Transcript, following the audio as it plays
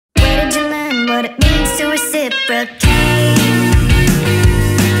what it means to reciprocate.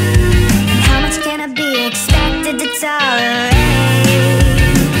 How much can I be expected to tolerate?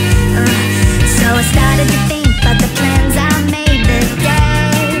 So I started to think about the plans I made the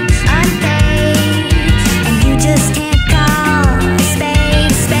day unpaid, and you just can't call a spade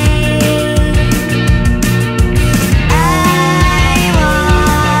a spade. I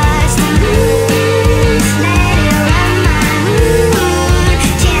watched the moon, let it run my mood.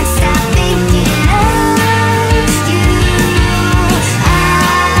 Can't stop thinking of you. I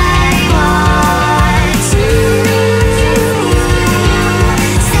want you.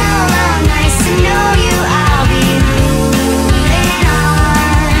 So long, nice to know you. I'll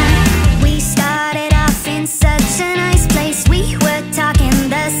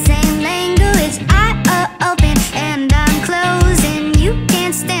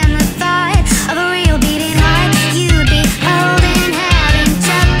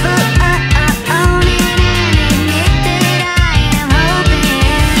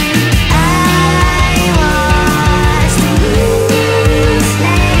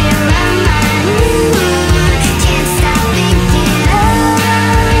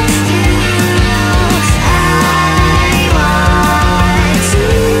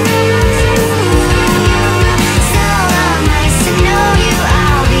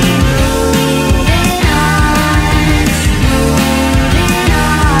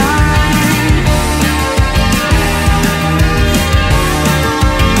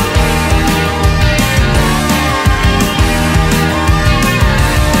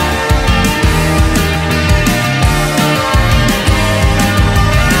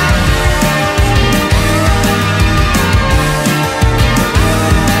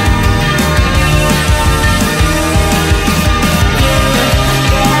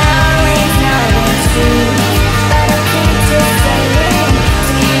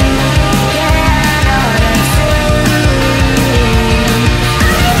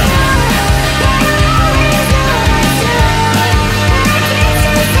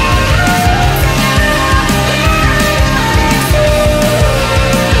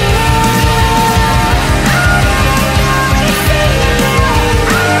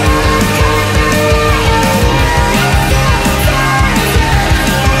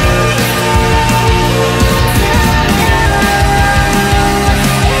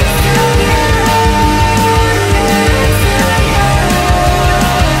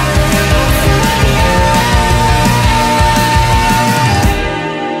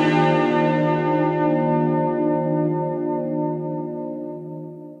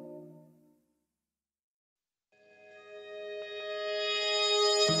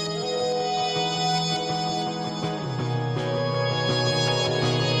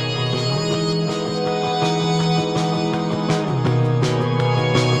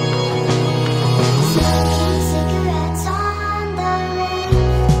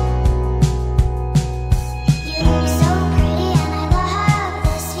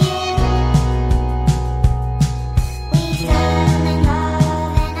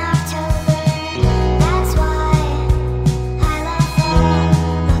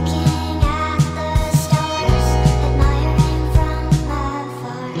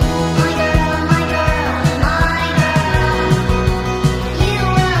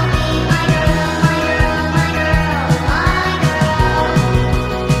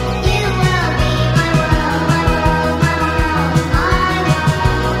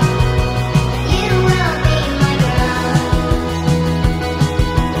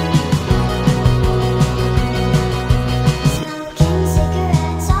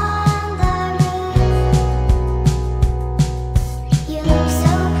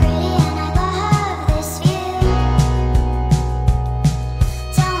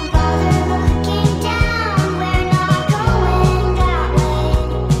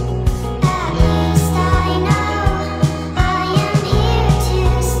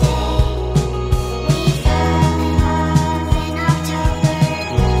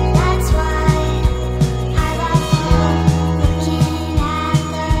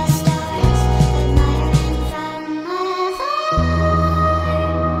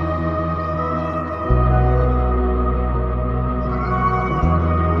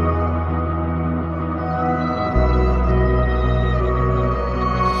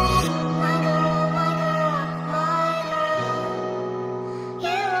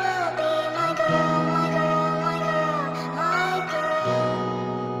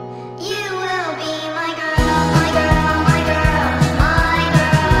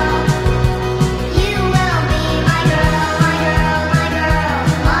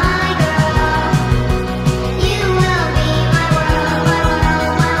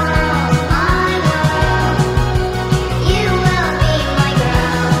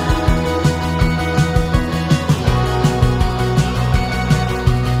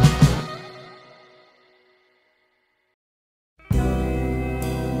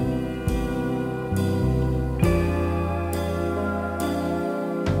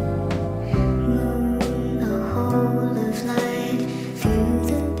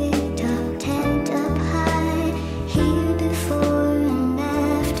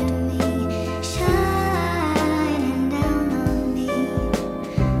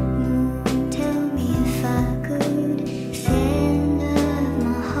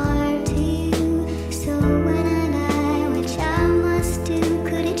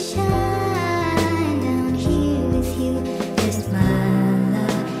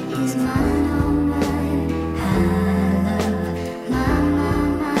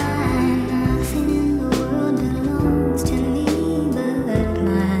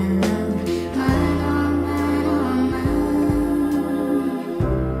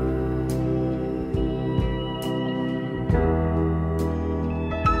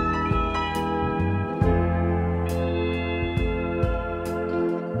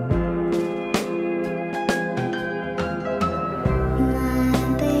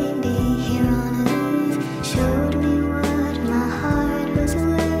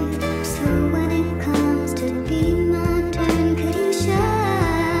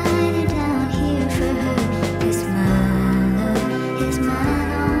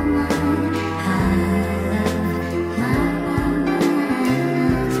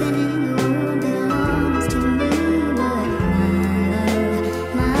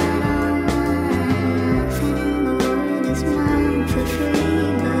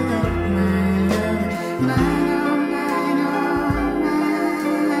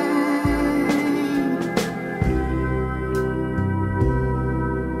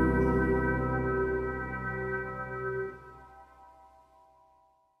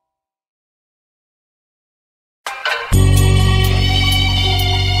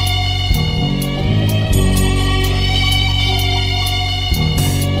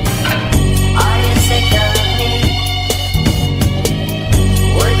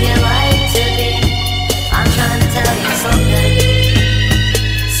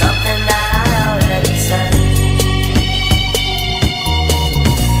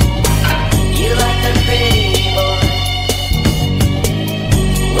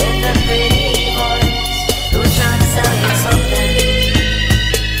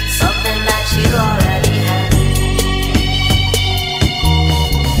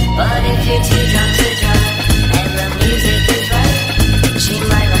But if you're too drunk to drive and the music is right, she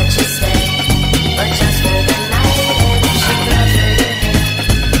might let you stay, but just for the night. And if she grabs her your hand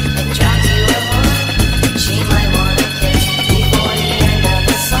and drives you along, she might wanna kiss before the end of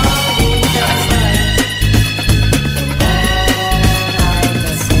the song. Because like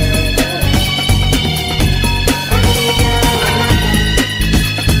a cigarette, every girl with nothing,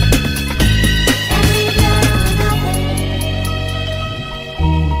 every girl with nothing.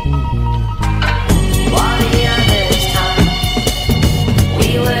 While the others talked, we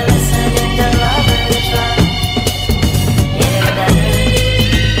were listening to lovers rock in her bedroom,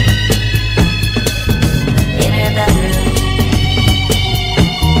 in her bedroom.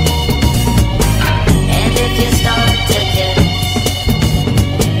 And if you start to kiss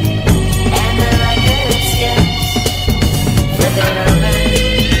and the record skips, flip it over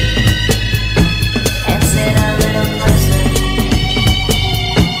and sit a little closer.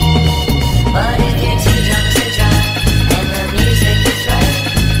 But if you're too drunk to drive and the music is right,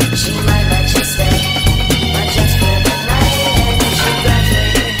 she might let you stay, but just for the night. And if she grabs her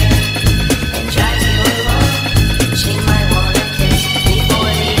your hand and drives you along, she might wanna kiss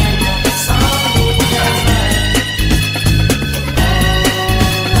before the end of the song. Because love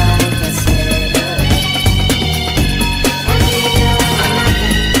like a cigarette, every girl with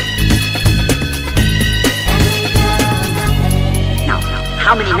nothing, every girl with nothing. Now,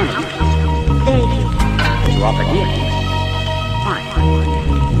 how many men have you kissed? Very few. But you offered me a kiss. Why?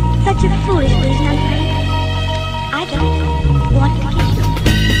 Such a foolish reason, I'm afraid. I just wanted to kiss you.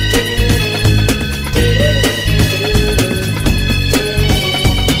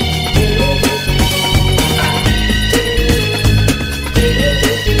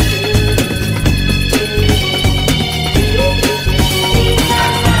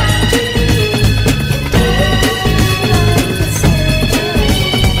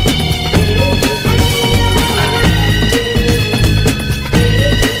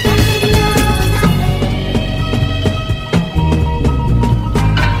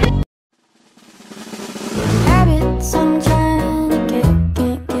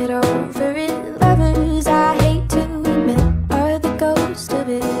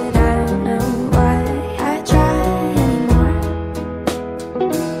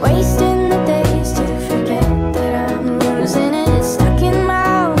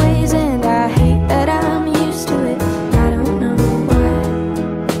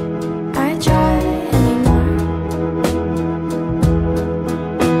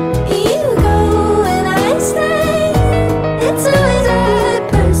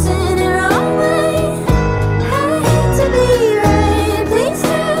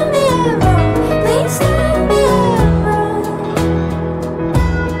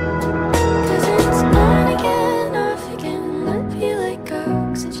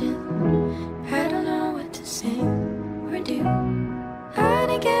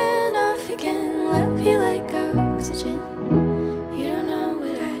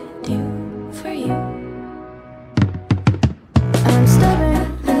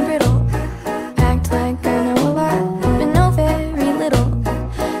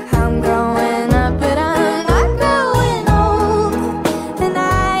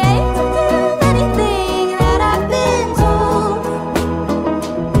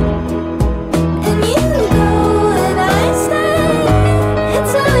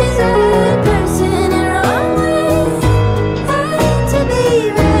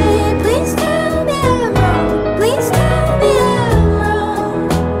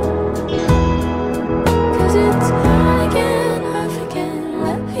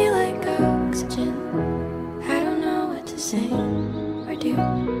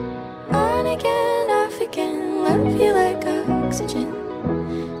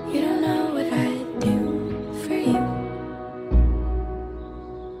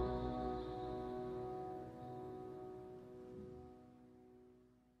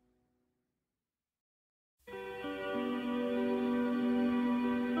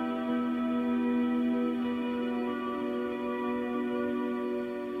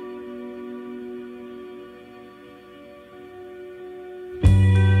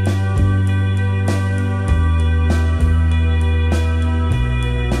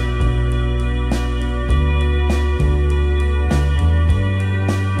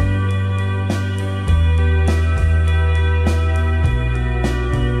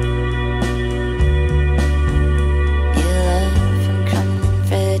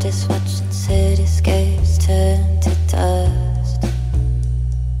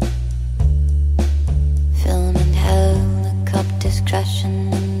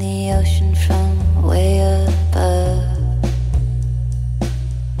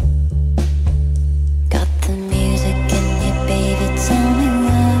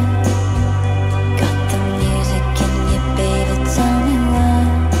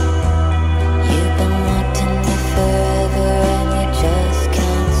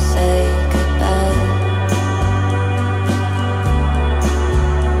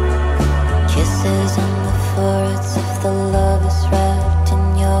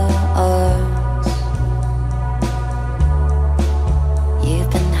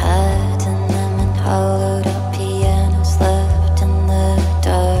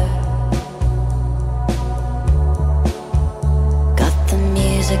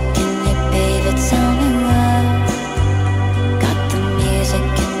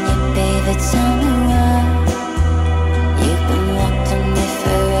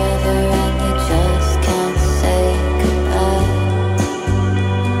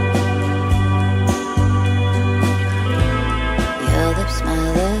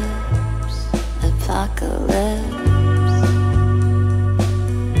 apocalypse.